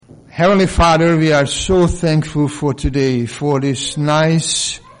Heavenly Father, we are so thankful for today, for this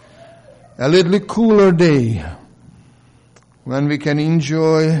nice, a little cooler day when we can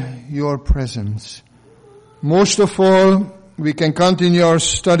enjoy your presence. Most of all, we can continue our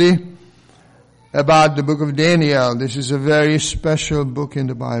study about the book of Daniel. This is a very special book in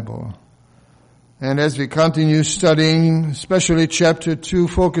the Bible. And as we continue studying, especially chapter 2,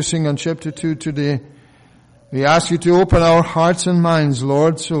 focusing on chapter 2 today, we ask you to open our hearts and minds,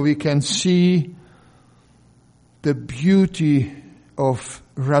 Lord, so we can see the beauty of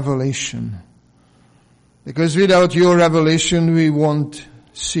revelation. Because without your revelation, we won't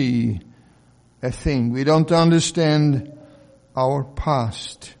see a thing. We don't understand our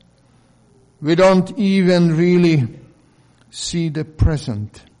past. We don't even really see the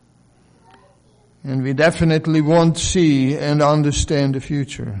present. And we definitely won't see and understand the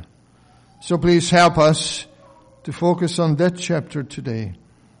future. So please help us to focus on that chapter today.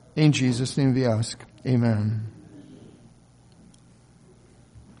 In Jesus' name we ask. Amen.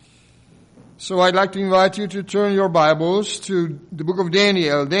 So I'd like to invite you to turn your Bibles to the book of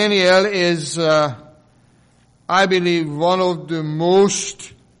Daniel. Daniel is, I believe, one of the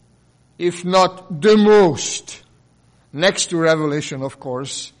most, if not the most, next to Revelation, of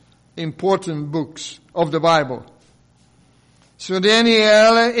course, important books of the Bible. So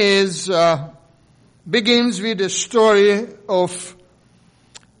Daniel begins with the story of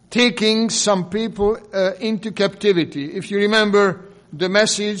taking some people into captivity. If you remember the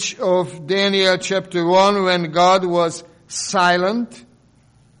message of Daniel chapter 1, when God was silent,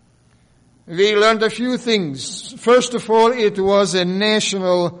 we learned a few things. First of all, it was a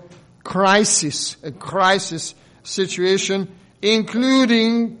national crisis, a crisis situation,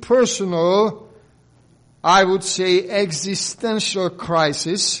 including personal, I would say existential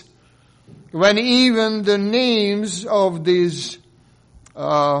crisis, when even the names of these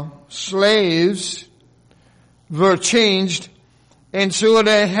slaves were changed, and so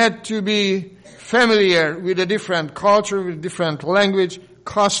they had to be familiar with a different culture, with different language,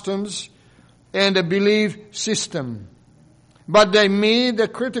 customs, and a belief system. But they made a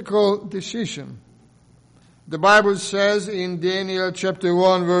critical decision. The Bible says in Daniel chapter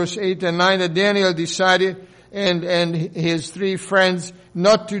 1 verse 8 and 9 that Daniel decided and his three friends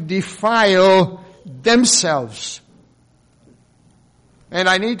not to defile themselves. And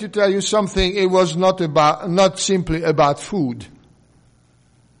I need to tell you something, it was not simply about food.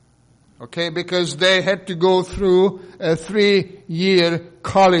 Okay, because they had to go through a 3-year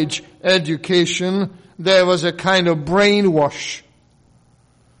college education. There was a kind of brainwash.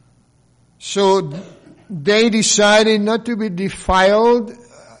 So they decided not to be defiled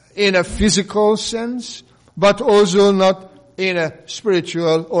in a physical sense, but also not in a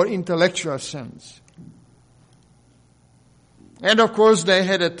spiritual or intellectual sense. And of course they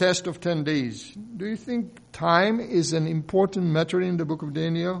had a test of 10 days. Do you think time is an important matter in the book of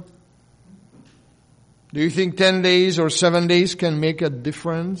Daniel? Do you think 10 days or 7 days can make a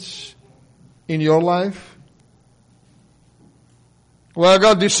difference in your life? Well,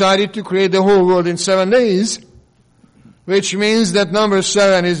 God decided to create the whole world in 7 days, which means that number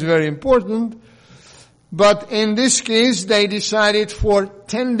 7 is very important. But in this case, they decided for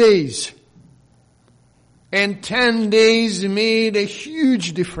 10 days. And 10 days made a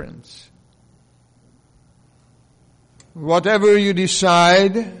huge difference. Whatever you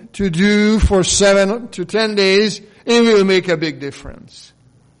decide to do for 7 to 10 days, it will make a big difference.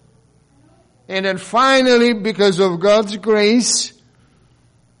 And then finally, because of God's grace,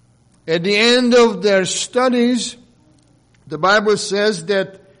 at the end of their studies, the Bible says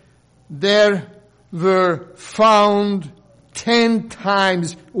that there were found 10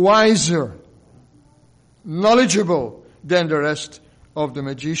 times wiser, knowledgeable than the rest of the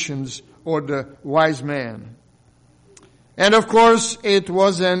magicians or the wise men. And of course, it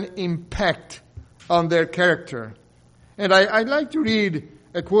was an impact on their character. And I'd like to read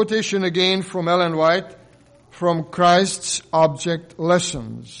a quotation again from Ellen White from Christ's Object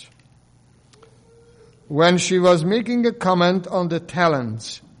Lessons. When she was making a comment on the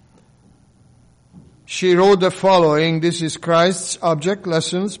talents, she wrote the following. This is Christ's Object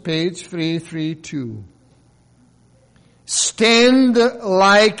Lessons, page 332. Stand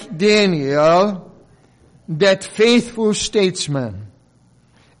like Daniel, that faithful statesman,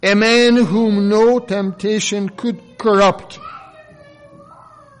 a man whom no temptation could corrupt.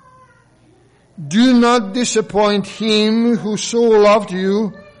 Do not disappoint him who so loved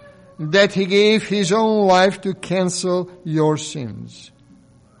you that he gave his own life to cancel your sins.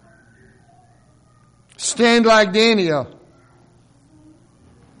 Stand like Daniel,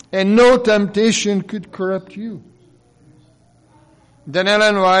 and no temptation could corrupt you. Then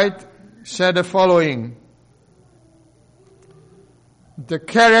Ellen White said the following: the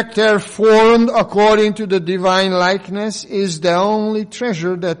character formed according to the divine likeness is the only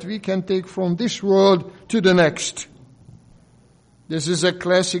treasure that we can take from this world to the next. This is a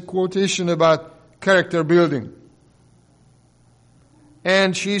classic quotation about character building.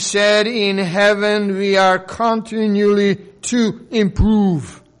 And she said, in heaven we are continually to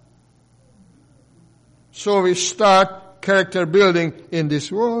improve. So we start character building in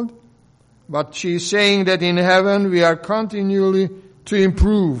this world, but she's saying that in heaven we are continually to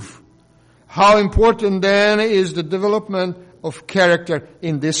improve. How important then is the development of character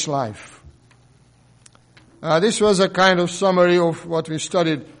in this life? This was a kind of summary of what we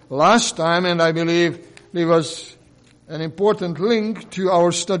studied last time, and I believe there was an important link to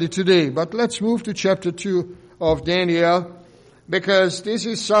our study today. But let's move to chapter 2 of Daniel, because this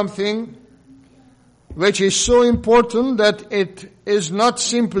is something which is so important that it is not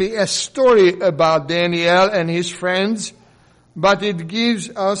simply a story about Daniel and his friends, but it gives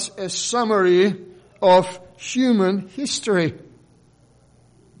us a summary of human history.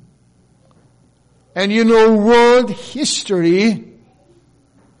 And you know, world history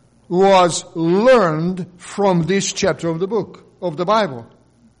was learned from this chapter of the book, of the Bible.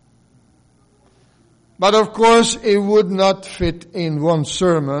 But of course, it would not fit in one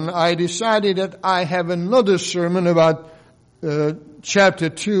sermon. I decided that I have another sermon about chapter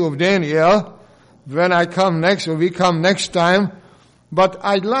 2 of Daniel when I come next, or we come next time. But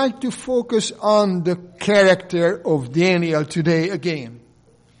I'd like to focus on the character of Daniel today again,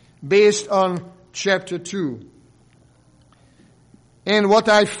 based on chapter 2. And what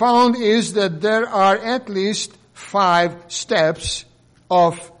I found is that there are at least 5 steps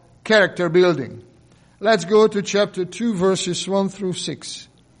of character building. Let's go to chapter 2, verses 1 through 6.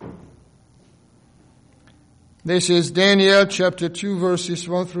 This is Daniel chapter 2, verses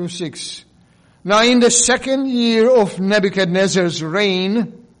 1 through 6. Now in the 2nd year of Nebuchadnezzar's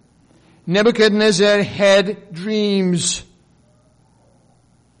reign, Nebuchadnezzar had dreams.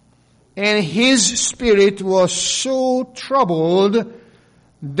 And his spirit was so troubled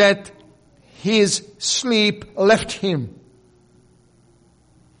that his sleep left him.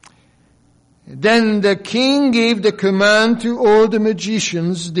 Then the king gave the command to all the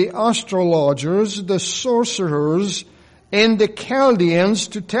magicians, the astrologers, the sorcerers, and the Chaldeans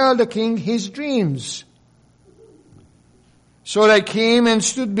to tell the king his dreams. So they came and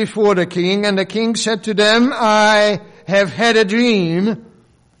stood before the king, and the king said to them, I have had a dream,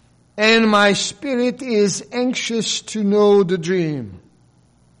 and my spirit is anxious to know the dream.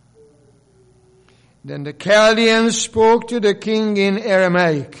 Then the Chaldeans spoke to the king in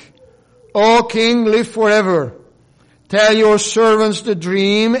Aramaic. O king, live forever. Tell your servants the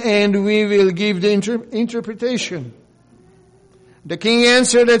dream, and we will give the interpretation. The king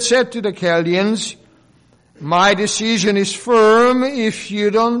answered and said to the Chaldeans, my decision is firm if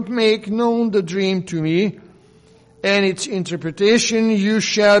you don't make known the dream to me, and its interpretation, you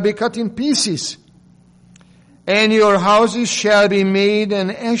shall be cut in pieces, and your houses shall be made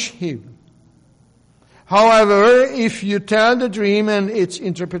an ash heap. However, if you tell the dream and its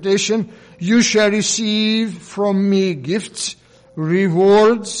interpretation, you shall receive from me gifts,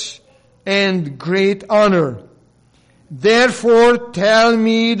 rewards, and great honor. Therefore, tell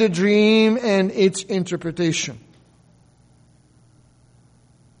me the dream and its interpretation.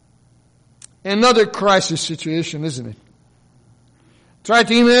 Another crisis situation, isn't it? Try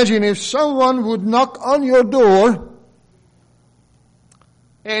to imagine if someone would knock on your door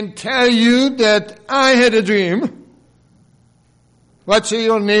and tell you that I had a dream. Let's say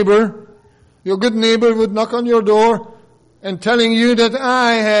your neighbor, your good neighbor would knock on your door and telling you that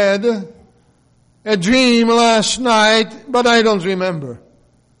I had a dream last night, but I don't remember.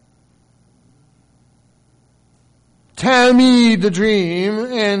 Tell me the dream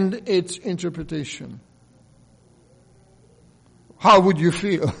and its interpretation. How would you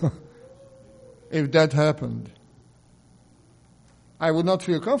feel if that happened? I would not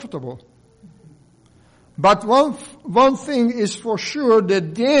feel comfortable. But one thing is for sure,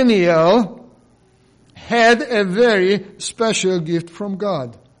 that Daniel had a very special gift from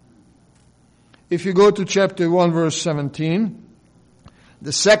God. If you go to chapter 1, verse 17,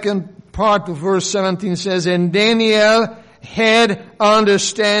 the second part of verse 17 says, and Daniel had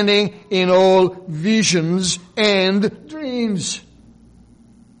understanding in all visions and dreams.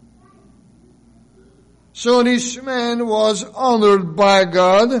 So this man was honored by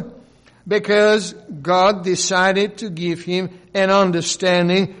God because God decided to give him an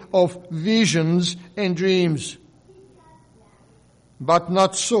understanding of visions and dreams. But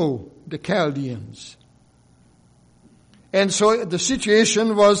not so the Chaldeans. And so the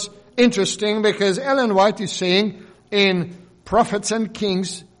situation was interesting because Ellen White is saying in Prophets and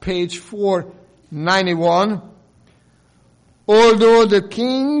Kings, page 491, although the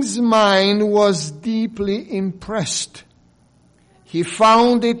king's mind was deeply impressed, he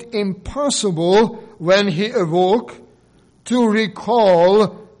found it impossible when he awoke to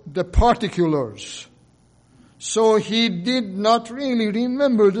recall the particulars. So he did not really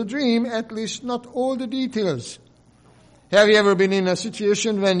remember the dream, at least not all the details. Have you ever been in a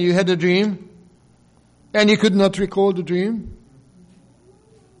situation when you had a dream and you could not recall the dream?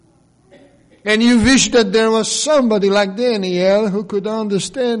 And you wish that there was somebody like Daniel who could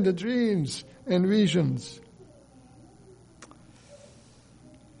understand the dreams and visions.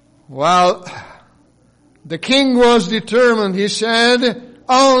 Well, the king was determined. He said,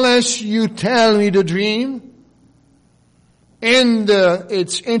 unless you tell me the dream and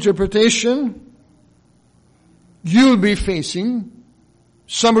its interpretation, you'll be facing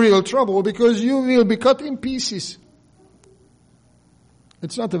some real trouble because you will be cut in pieces.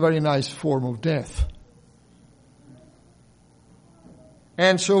 It's not a very nice form of death.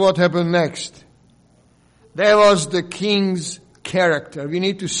 And so what happened next? There was the king's character. We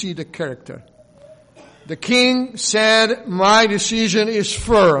need to see the character. The king said, my decision is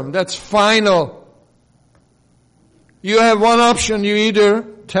firm. That's final. You have one option. You either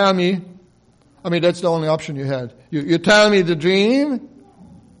tell me, that's the only option you had. You tell me the dream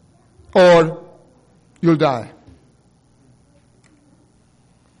or you'll die.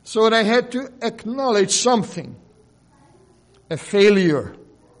 So they had to acknowledge something, a failure.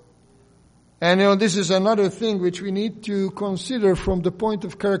 And this is another thing which we need to consider from the point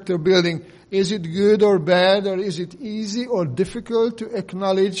of character building. Is it good or bad, or is it easy or difficult to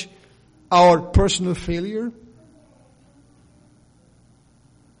acknowledge our personal failure?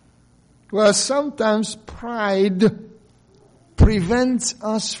 Well, sometimes pride prevents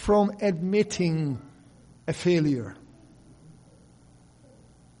us from admitting a failure.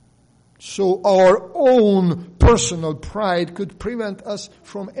 So our own personal pride could prevent us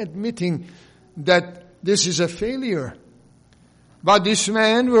from admitting that this is a failure. But these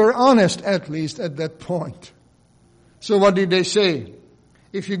men were honest, at least at that point. So what did they say?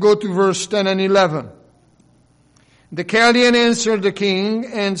 If you go to verse 10 and 11. The Chaldean answered the king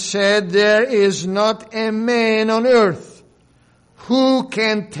and said, there is not a man on earth who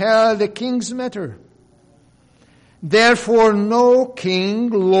can tell the king's matter. Therefore no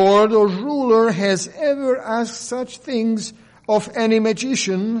king, lord, or ruler has ever asked such things of any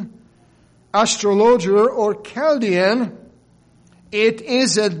magician, astrologer, or Chaldean. It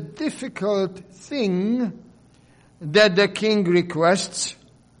is a difficult thing that the king requests,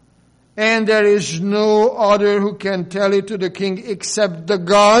 and there is no other who can tell it to the king except the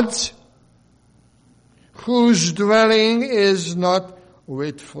gods, whose dwelling is not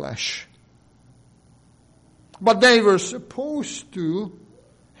with flesh. But they were supposed to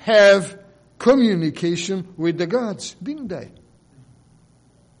have communication with the gods, didn't they?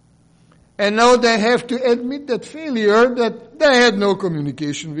 And now they have to admit that failure, that they had no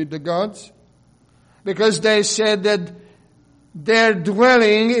communication with the gods, because they said that their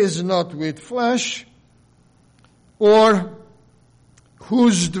dwelling is not with flesh, or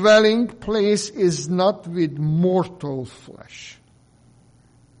whose dwelling place is not with mortal flesh.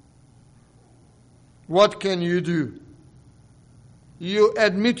 What can you do? You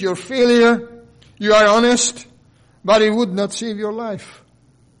admit your failure, you are honest, but it would not save your life.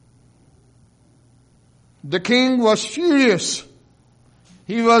 The king was furious.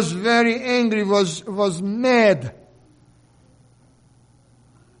 He was very angry, was mad.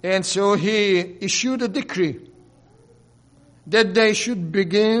 And so he issued a decree that they should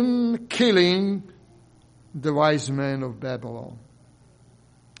begin killing the wise men of Babylon,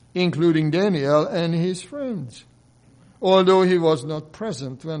 including Daniel and his friends, although he was not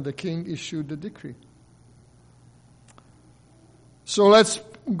present when the king issued the decree. So let's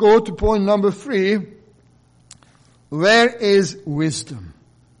go to point number 3. Where is wisdom?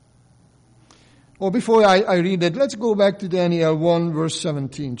 Before I read it, let's go back to Daniel 1 verse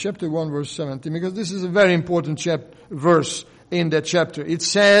 17, chapter 1 verse 17, because this is a very important verse in that chapter. It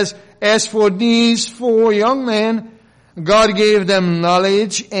says, as for these 4 young men, God gave them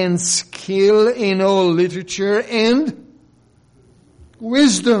knowledge and skill in all literature and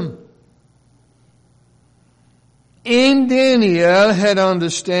wisdom. And Daniel had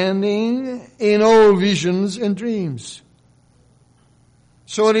understanding in all visions and dreams.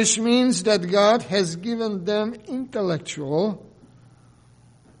 So this means that God has given them intellectual,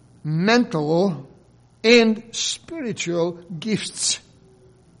 mental, and spiritual gifts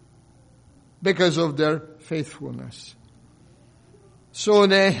because of their faithfulness. So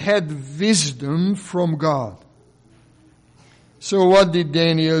they had wisdom from God. So what did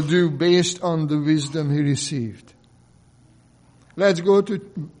Daniel do based on the wisdom he received? Let's go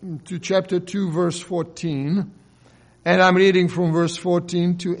to chapter 2, verse 14. And I'm reading from verse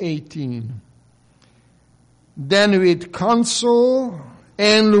 14 to 18. Then with counsel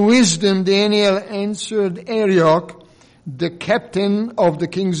and wisdom Daniel answered Arioch, the captain of the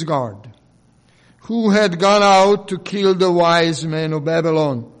king's guard, who had gone out to kill the wise men of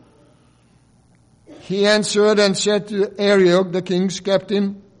Babylon. He answered and said to Arioch, the king's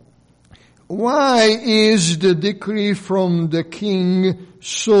captain, why is the decree from the king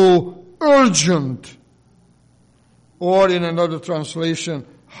so urgent? Or in another translation,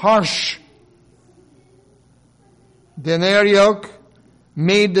 harsh. Then Arioch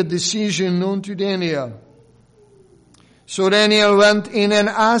made the decision known to Daniel. So Daniel went in and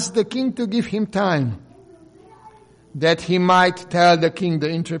asked the king to give him time, that he might tell the king the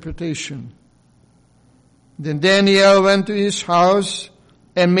interpretation. Then Daniel went to his house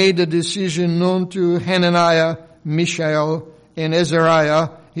and made the decision known to Hananiah, Mishael, and Azariah,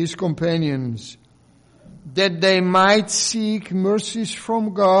 his companions, that they might seek mercies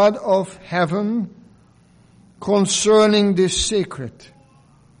from God of heaven concerning this secret,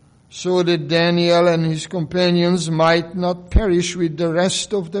 so that Daniel and his companions might not perish with the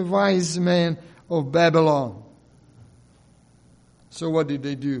rest of the wise men of Babylon. So what did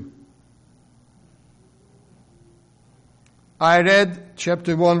they do? I read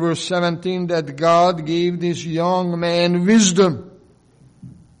chapter 1 verse 17 that God gave this young man wisdom.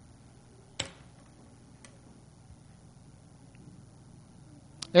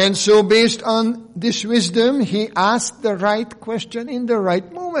 And so based on this wisdom, he asked the right question in the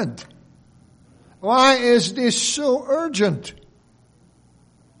right moment. Why is this so urgent?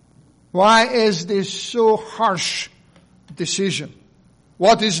 Why is this so harsh decision?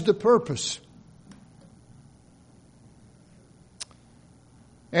 What is the purpose?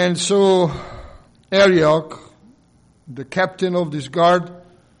 And so Arioch, the captain of this guard,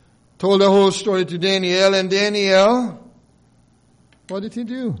 told the whole story to Daniel, and Daniel, what did he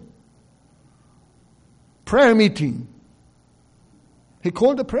do? Prayer meeting. He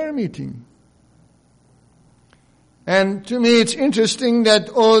called a prayer meeting. And to me it's interesting that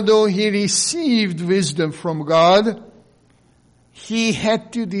although he received wisdom from God, he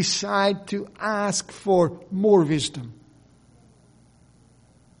had to decide to ask for more wisdom.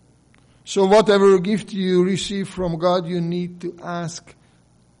 So whatever gift you receive from God, you need to ask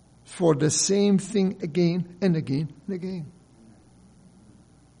for the same thing again and again and again.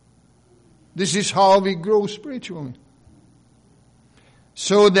 This is how we grow spiritually.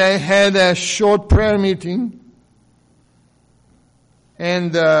 So they had a short prayer meeting.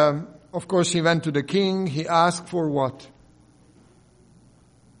 And of course he went to the king. He asked for what?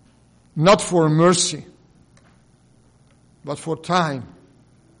 Not for mercy, but for time.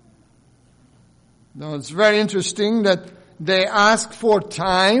 Now it's very interesting that they asked for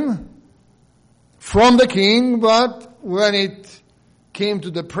time from the king, but when it came to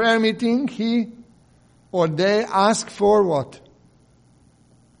the prayer meeting, they asked for what?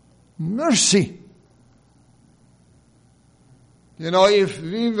 Mercy. You know, if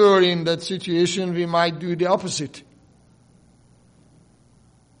we were in that situation, we might do the opposite.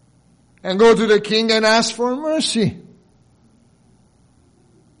 And go to the king and ask for mercy.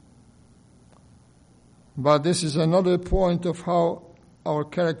 But this is another point of how our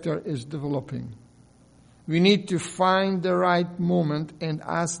character is developing. We need to find the right moment and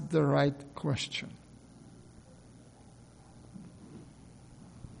ask the right question.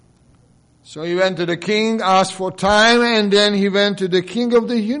 So he went to the king, asked for time, and then he went to the king of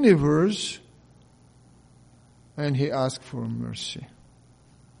the universe and he asked for mercy.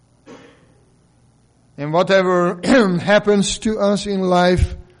 And whatever happens to us in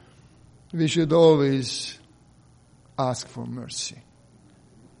life, we should always ask for mercy.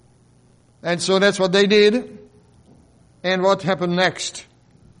 And so that's what they did. And what happened next?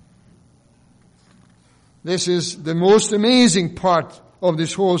 This is the most amazing part of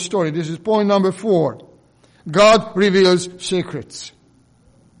this whole story. This is point number 4. God reveals secrets.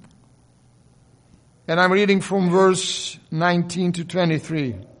 And I'm reading from verse 19 to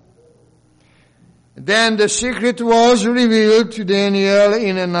 23. Then the secret was revealed to Daniel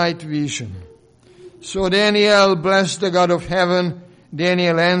in a night vision. So Daniel blessed the God of heaven.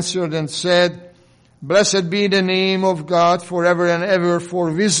 Daniel answered and said, Blessed be the name of God forever and ever,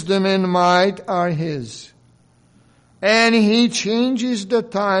 for wisdom and might are His. And He changes the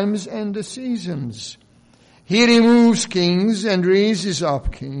times and the seasons. He removes kings and raises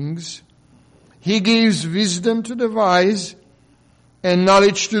up kings. He gives wisdom to the wise and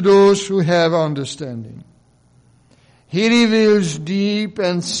knowledge to those who have understanding. He reveals deep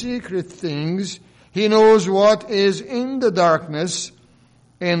and secret things. He knows what is in the darkness,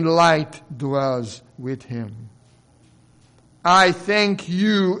 and light dwells with him. I thank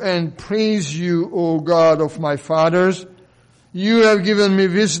you and praise you, O God of my fathers. You have given me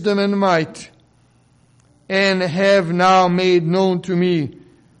wisdom and might, and have now made known to me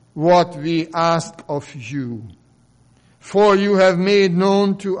what we ask of you. For you have made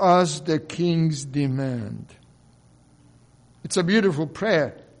known to us the king's demand. It's a beautiful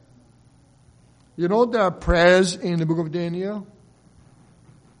prayer. You know there are prayers in the book of Daniel?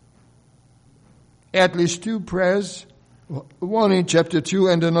 At least two prayers. One in chapter 2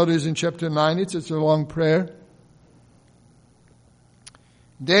 and another is in chapter 9. It's a long prayer.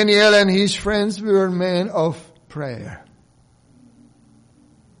 Daniel and his friends were men of prayer.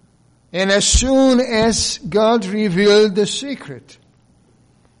 And as soon as God revealed the secret,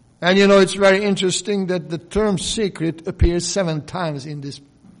 and you know it's very interesting that the term secret appears 7 times in this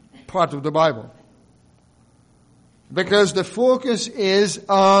part of the Bible. Because the focus is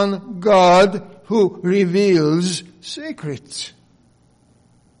on God who reveals secrets.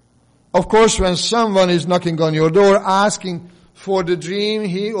 Of course, when someone is knocking on your door asking for the dream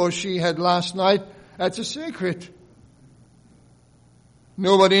he or she had last night, that's a secret.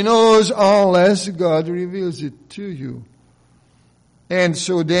 Nobody knows unless God reveals it to you. And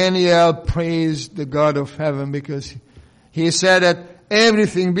so Daniel praised the God of heaven because he said that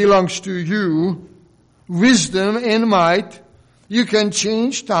everything belongs to you, wisdom and might. You can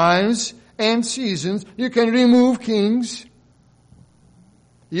change times and seasons. You can remove kings.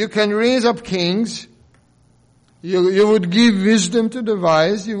 You can raise up kings. You would give wisdom to the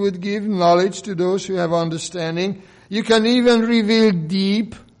wise. You would give knowledge to those who have understanding. You can even reveal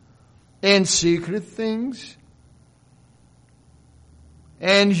deep and secret things.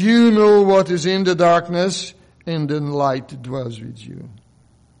 And you know what is in the darkness, and then light dwells with you.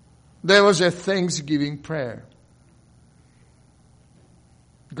 There was a thanksgiving prayer.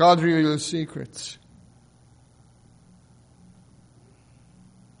 God reveals secrets.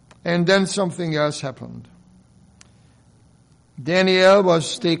 And then something else happened. Daniel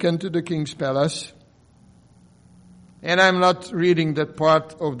was taken to the king's palace. And I'm not reading that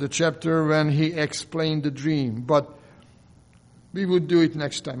part of the chapter when he explained the dream, but we would do it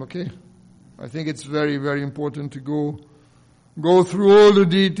next time, okay? I think it's very, very important to go through all the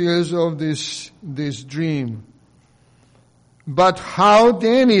details of this dream. But how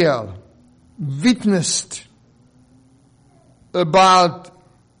Daniel witnessed about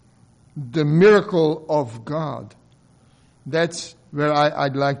the miracle of God, that's where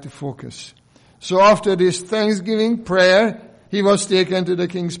I'd like to focus. So after this Thanksgiving prayer, he was taken to the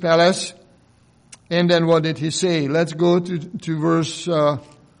king's palace. And then what did he say? Let's go to verse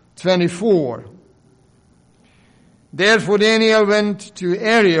 24. Therefore Daniel went to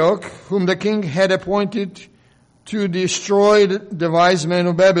Arioch, whom the king had appointed to destroy the wise men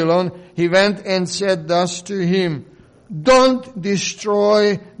of Babylon. He went and said thus to him, don't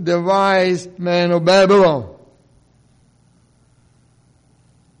destroy the wise men of Babylon.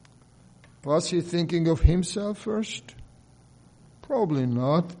 Was he thinking of himself first? Probably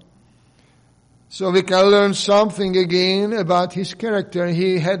not. So we can learn something again about his character.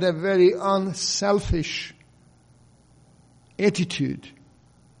 He had a very unselfish attitude.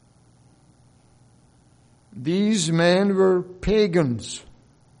 These men were pagans.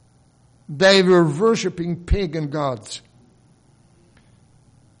 They were worshipping pagan gods.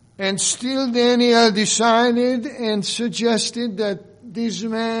 And still Daniel decided and suggested that this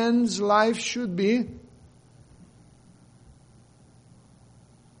man's life should be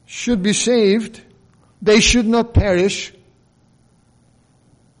saved. They should not perish.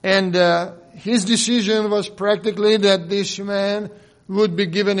 And his decision was practically that this man would be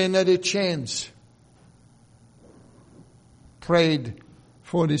given another chance. Prayed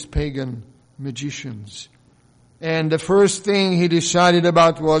for these pagan magicians. And the first thing he decided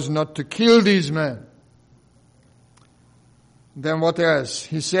about was not to kill these men. Then what else?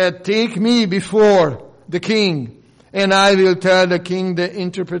 He said, take me before the king, and I will tell the king the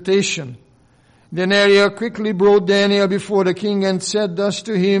interpretation. Then Arioch quickly brought Daniel before the king and said thus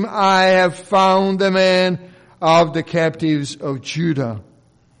to him, I have found the man of the captives of Judah,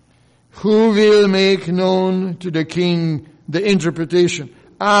 who will make known to the king the interpretation.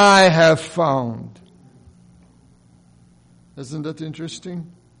 I have found. Isn't that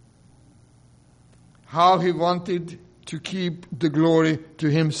interesting? How he wanted to keep the glory to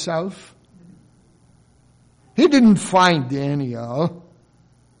himself. He didn't find Daniel.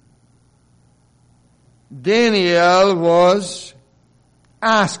 Daniel was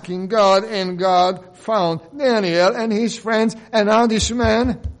asking God, and God found Daniel and his friends. And now this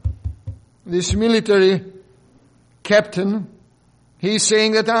man, this military captain, he's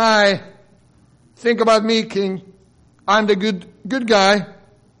saying that think about me, king. I'm the good guy.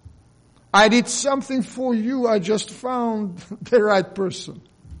 I did something for you. I just found the right person.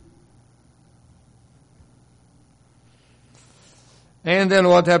 And then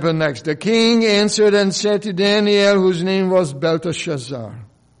what happened next? The king answered and said to Daniel, whose name was Belteshazzar,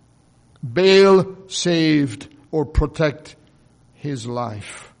 Baal saved or protect his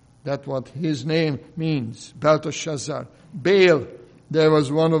life. That's what his name means, Belteshazzar. Baal, there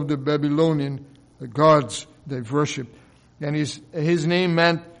was one of the Babylonian gods they worshipped. And his name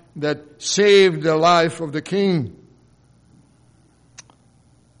meant that saved the life of the king.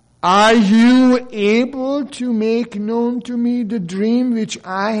 Are you able to make known to me the dream which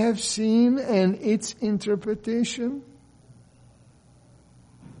I have seen and its interpretation?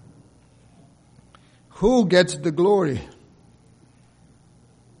 Who gets the glory?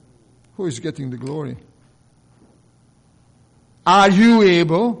 Who is getting the glory? Are you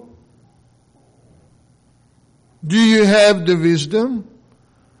able? Do you have the wisdom?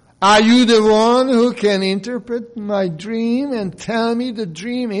 Are you the one who can interpret my dream and tell me the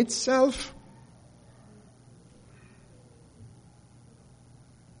dream itself?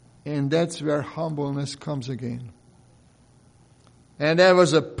 And that's where humbleness comes again. And that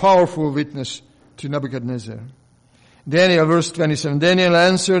was a powerful witness to Nebuchadnezzar. Daniel, verse 27, Daniel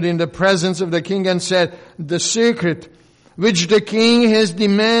answered in the presence of the king and said, the secret which the king has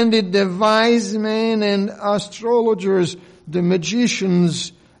demanded, the wise men and astrologers, the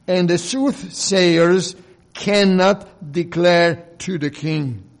magicians, and the soothsayers cannot declare to the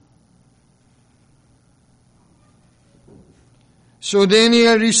king. So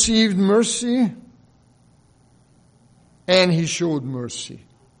Daniel received mercy, and he showed mercy.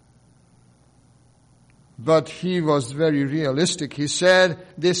 But he was very realistic. He said,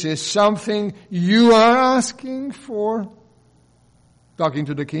 this is something you are asking for. Talking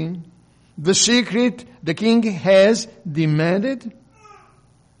to the king. The secret the king has demanded.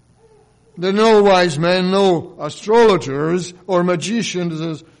 There are no wise men, no astrologers or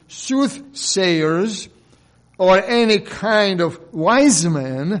magicians, soothsayers, or any kind of wise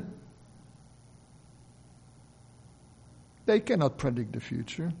man. They cannot predict the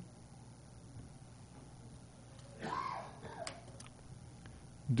future.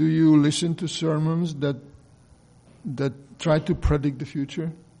 Do you listen to sermons that try to predict the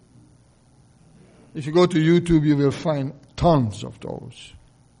future? If you go to YouTube, you will find tons of those.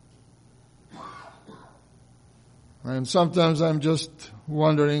 And sometimes I'm just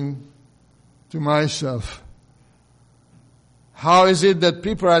wondering to myself, how is it that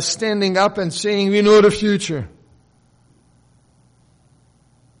people are standing up and saying, we know the future?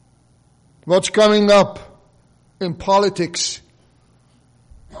 What's coming up in politics?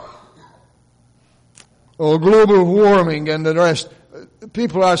 Or global warming and the rest.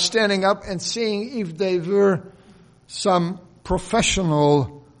 People are standing up and saying if they were some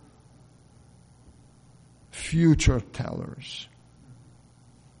professional future tellers.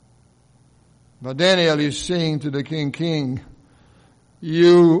 But Daniel is saying to the king,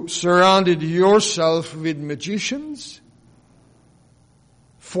 you surrounded yourself with magicians,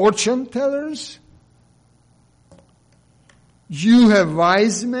 fortune tellers, you have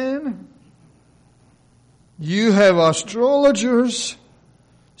wise men, you have astrologers,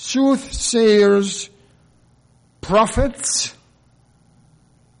 soothsayers, prophets.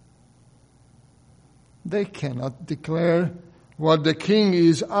 They cannot declare what the king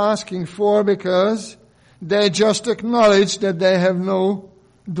is asking for because they just acknowledge that they have no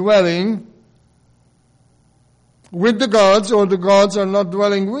dwelling with the gods, or the gods are not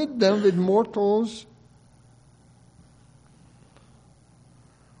dwelling with them, with mortals.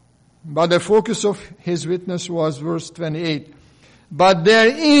 But the focus of his witness was verse 28. But there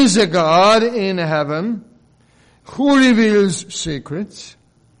is a God in heaven who reveals secrets,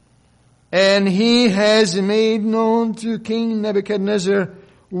 and he has made known to King Nebuchadnezzar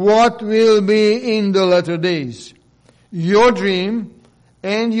what will be in the latter days. Your dream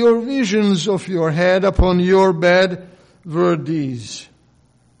and your visions of your head upon your bed were these.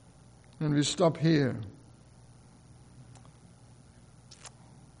 And we stop here.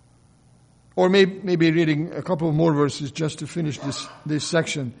 Or maybe reading a couple more verses just to finish this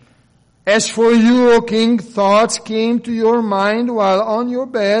section. As for you, O king, thoughts came to your mind while on your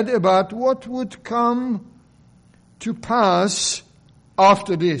bed about what would come to pass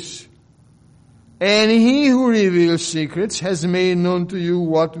after this. And he who reveals secrets has made known to you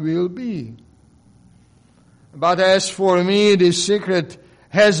what will be. But as for me, this secret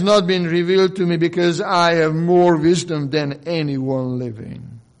has not been revealed to me because I have more wisdom than anyone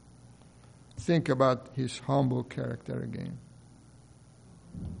living. Think about his humble character again.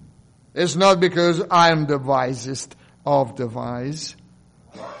 It's not because I am the wisest of the wise,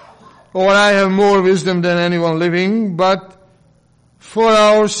 or I have more wisdom than anyone living, but for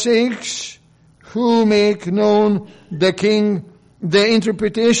our sakes, who make known the king, the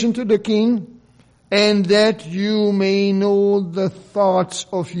interpretation to the king, and that you may know the thoughts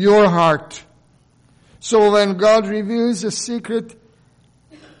of your heart. So when God reveals a secret,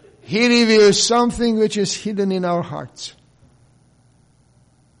 He reveals something which is hidden in our hearts.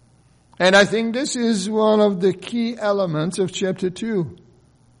 And I think this is one of the key elements of chapter 2.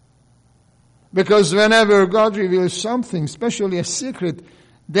 Because whenever God reveals something, especially a secret,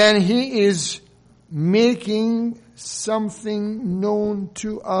 then He is making something known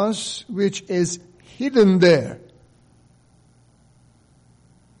to us which is hidden there.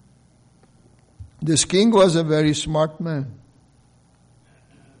 This king was a very smart man.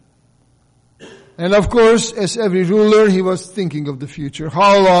 And of course, as every ruler, he was thinking of the future.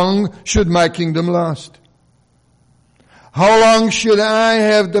 How long should my kingdom last? How long should I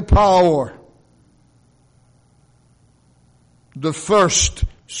have the power? The first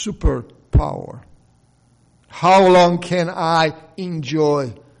superpower. How long can I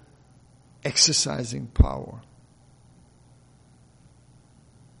enjoy exercising power?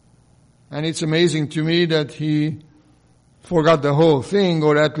 And it's amazing to me that he forgot the whole thing,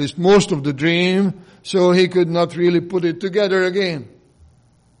 or at least most of the dream, so he could not really put it together again.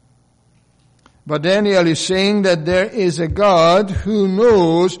 But Daniel is saying that there is a God who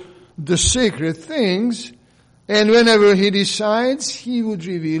knows the secret things, and whenever He decides, He would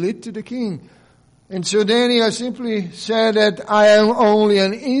reveal it to the king. And so Daniel simply said that I am only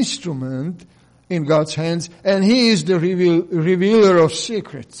an instrument in God's hands, and He is the revealer of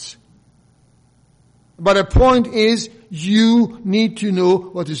secrets. But the point is, you need to know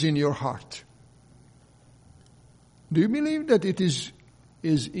what is in your heart. Do you believe that it is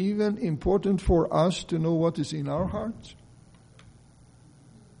even important for us to know what is in our hearts?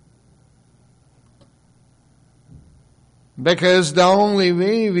 Because the only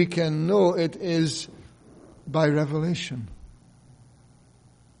way we can know it is by revelation.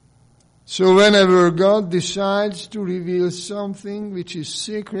 So whenever God decides to reveal something which is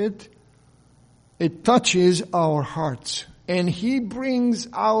secret, it touches our hearts. And He brings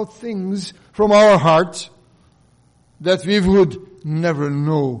out things from our hearts that we would never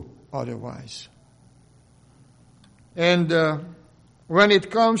know otherwise. And when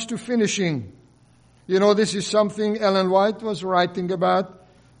it comes to finishing, you know, this is something Ellen White was writing about,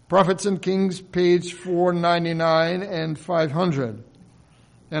 Prophets and Kings, page 499 and 500.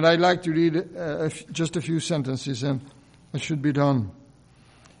 And I'd like to read just a few sentences and I should be done.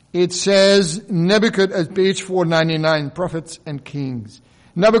 It says, at page 499, Prophets and Kings.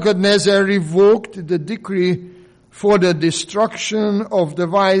 Nebuchadnezzar revoked the decree for the destruction of the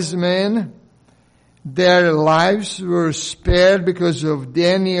wise men. Their lives were spared because of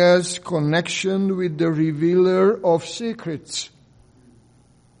Daniel's connection with the revealer of secrets.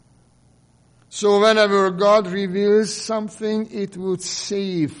 So whenever God reveals something, it would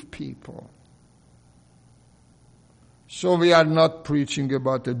save people. So we are not preaching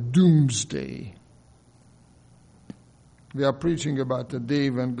about a doomsday. We are preaching about the day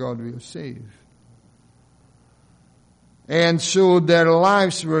when God will save. And so their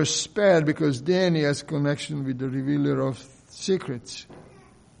lives were spared because Daniel's connection with the revealer of secrets.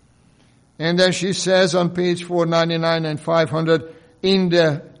 And then she says on page 499 and 500, in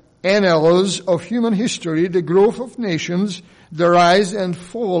the annals of human history, the growth of nations, the rise and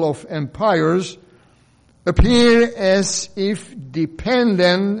fall of empires, appear as if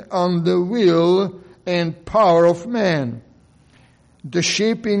dependent on the will and power of man. The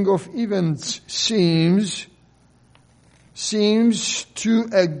shaping of events seems to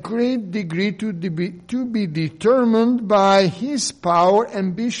a great degree to be determined by his power,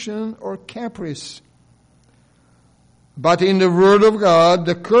 ambition, or caprice. But in the Word of God,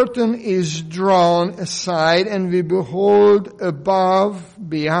 the curtain is drawn aside and we behold above,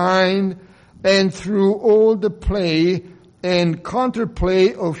 behind, and through all the play and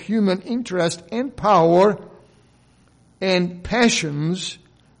counterplay of human interest and power and passions,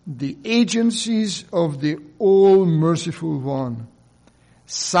 the agencies of the all-merciful One,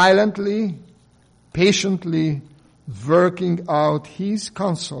 silently, patiently working out His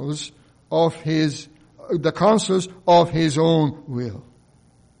counsels of the counsels of His own will.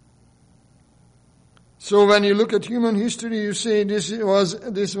 So when you look at human history, you say this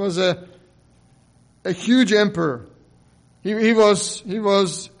was a huge emperor, He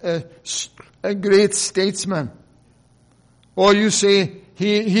was a great statesman. Or you say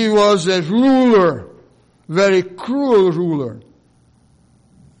he was a ruler, very cruel ruler.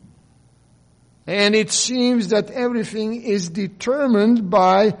 And it seems that everything is determined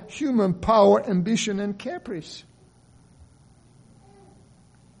by human power, ambition, and caprice.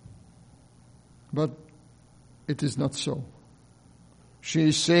 But it is not so. She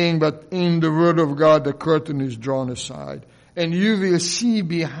is saying, but in the Word of God the curtain is drawn aside. And you will see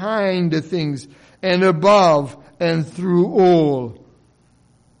behind the things and above and through all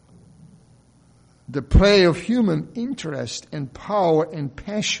the play of human interest and power and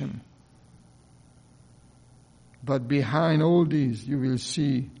passion. But behind all these you will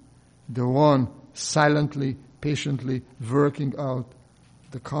see the one silently, patiently working out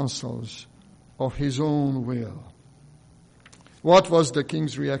the counsels of his own will. What was the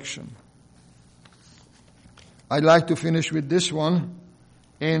king's reaction? I'd like to finish with this one,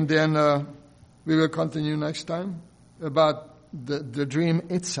 and then we will continue next time about the dream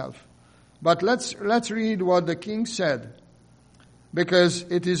itself. But let's read what the king said, because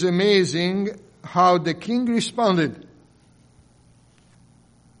it is amazing how the king responded.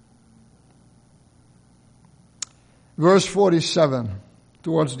 Verse 47,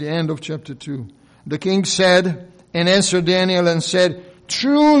 towards the end of chapter 2. The king said, and answered Daniel and said,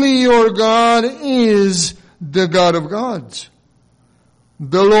 truly your God is the God of gods,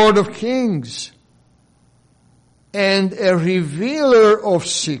 the Lord of kings, and a revealer of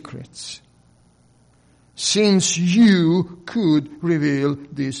secrets, since you could reveal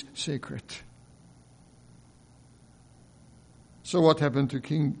this secret. So what happened to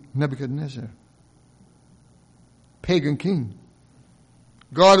King Nebuchadnezzar? Pagan king.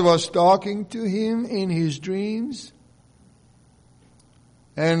 God was talking to him in his dreams,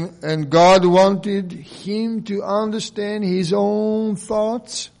 and God wanted him to understand his own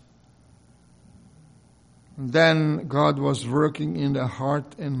thoughts. And then God was working in the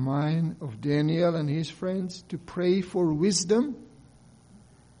heart and mind of Daniel and his friends to pray for wisdom.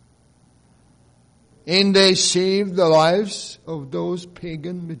 And they saved the lives of those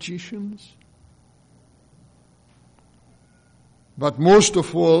pagan magicians. But most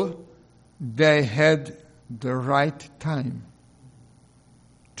of all, they had the right time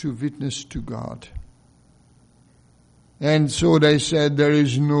to witness to God. And so they said, there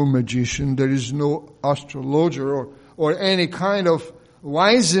is no magician, there is no astrologer or any kind of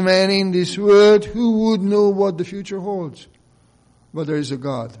wise man in this world who would know what the future holds. But there is a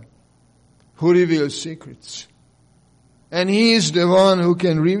God who reveals secrets. And He is the one who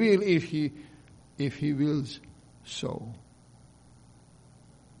can reveal if He wills so.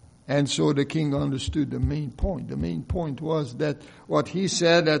 And so the king understood the main point. The main point was that what he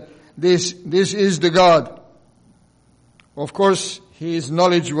said, that this is the God. Of course, his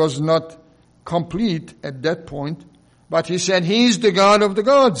knowledge was not complete at that point, but he said he is the God of the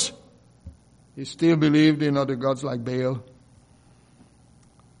gods. He still believed in other gods like Baal.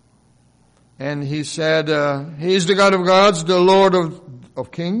 And he said, he is the God of gods, the Lord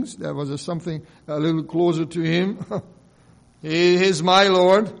of kings. There was something a little closer to him. He is my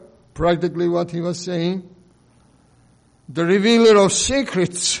Lord. Practically what he was saying. The revealer of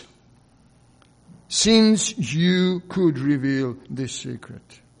secrets, since you could reveal this secret.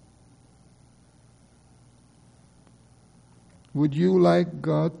 Would you like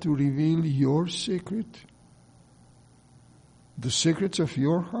God to reveal your secret? The secrets of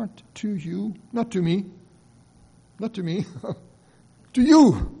your heart to you? Not to me. Not to me. To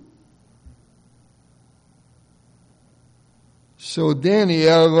you. So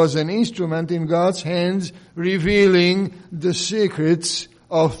Daniel was an instrument in God's hands, revealing the secrets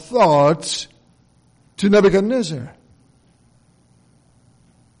of thoughts to Nebuchadnezzar.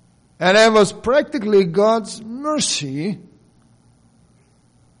 And it was practically God's mercy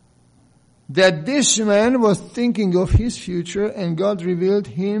that this man was thinking of his future, and God revealed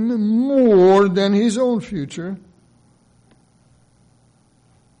him more than his own future.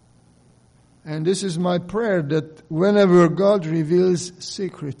 And this is my prayer, that whenever God reveals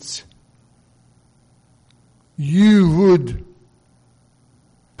secrets, you would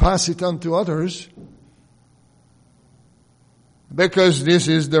pass it on to others, because this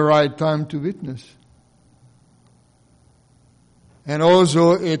is the right time to witness. And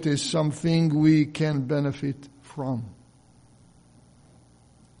also it is something we can benefit from.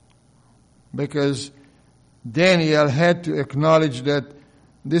 Because Daniel had to acknowledge that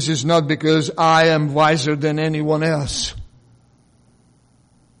this is not because I am wiser than anyone else.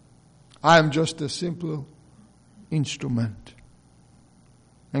 I am just a simple instrument.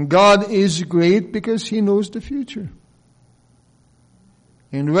 And God is great because He knows the future.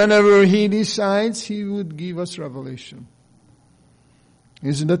 And whenever He decides, He would give us revelation.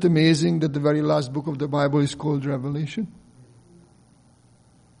 Isn't that amazing that the very last book of the Bible is called Revelation?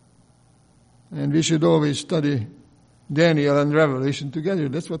 And we should always study Daniel and Revelation together.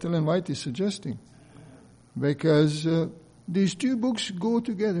 That's what Ellen White is suggesting. Because these two books go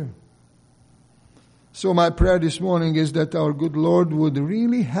together. So my prayer this morning is that our good Lord would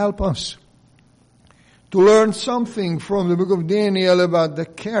really help us to learn something from the book of Daniel about the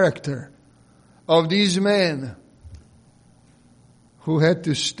character of these men who had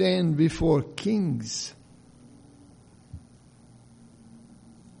to stand before kings.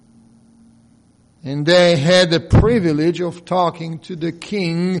 And they had the privilege of talking to the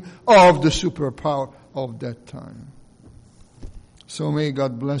king of the superpower of that time. So may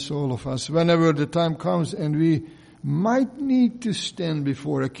God bless all of us. Whenever the time comes and we might need to stand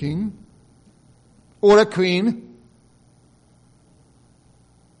before a king or a queen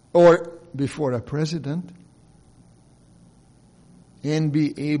or before a president and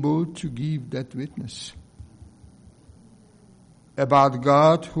be able to give that witness about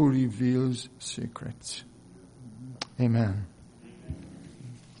God who reveals secrets. Amen.